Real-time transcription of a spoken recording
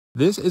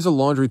This is a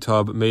laundry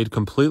tub made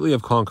completely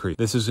of concrete.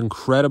 This is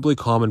incredibly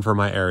common for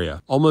my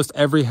area. Almost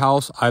every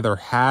house either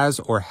has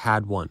or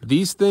had one.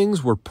 These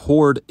things were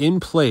poured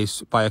in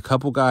place by a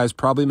couple guys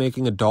probably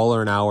making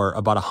 $1 an hour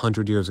about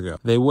 100 years ago.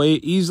 They weigh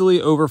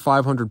easily over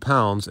 500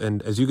 pounds,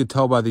 and as you could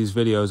tell by these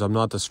videos, I'm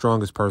not the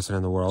strongest person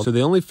in the world. So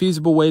the only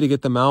feasible way to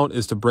get them out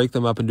is to break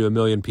them up into a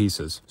million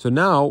pieces. So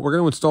now we're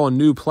going to install a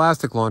new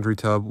plastic laundry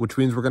tub, which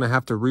means we're going to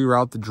have to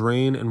reroute the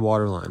drain and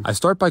water line. I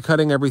start by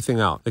cutting everything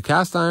out. The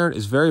cast iron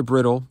is very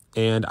brittle,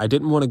 and I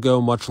didn't want to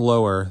go much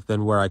lower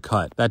than where I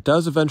cut. That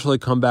does eventually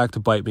come back to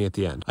bite me at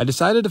the end. I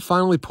decided to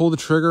finally pull the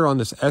trigger on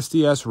this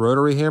SDS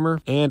rotary hammer,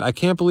 and I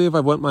can't believe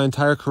I went my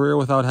entire career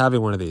without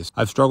having one of these.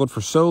 I've struggled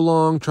for so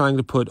long trying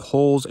to put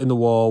holes in the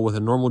wall with a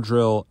normal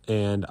drill,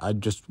 and I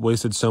just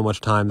wasted so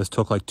much time. This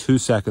took like 2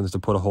 seconds to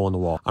put a hole in the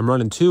wall. I'm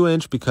running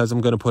 2-inch because I'm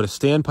going to put a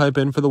standpipe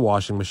in for the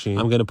washing machine.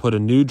 I'm going to put a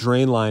new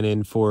drain line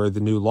in for the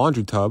new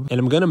laundry tub,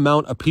 and I'm going to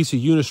mount a piece of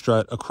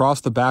unistrut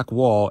across the back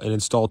wall and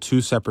install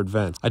 2 separate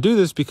vents. I do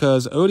this because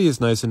Oatey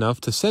is nice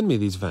enough to send me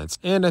these vents,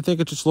 and I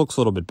think it just looks a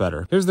little bit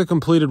better. Here's the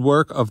completed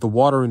work of the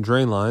water and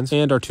drain lines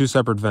and our 2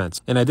 separate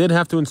vents. And I did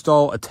have to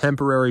install a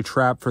temporary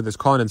trap for this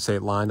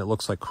condensate line that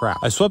looks like crap.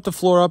 I swept the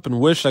floor up and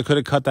wished I could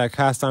have cut that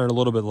cast iron a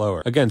little bit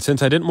lower. Again,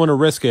 since I didn't want to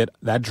risk it,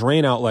 that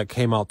drain outlet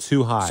came out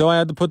too high. So I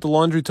had to put the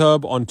laundry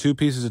tub on 2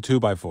 pieces of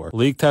 2x4.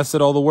 Leak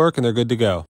tested all the work and they're good to go.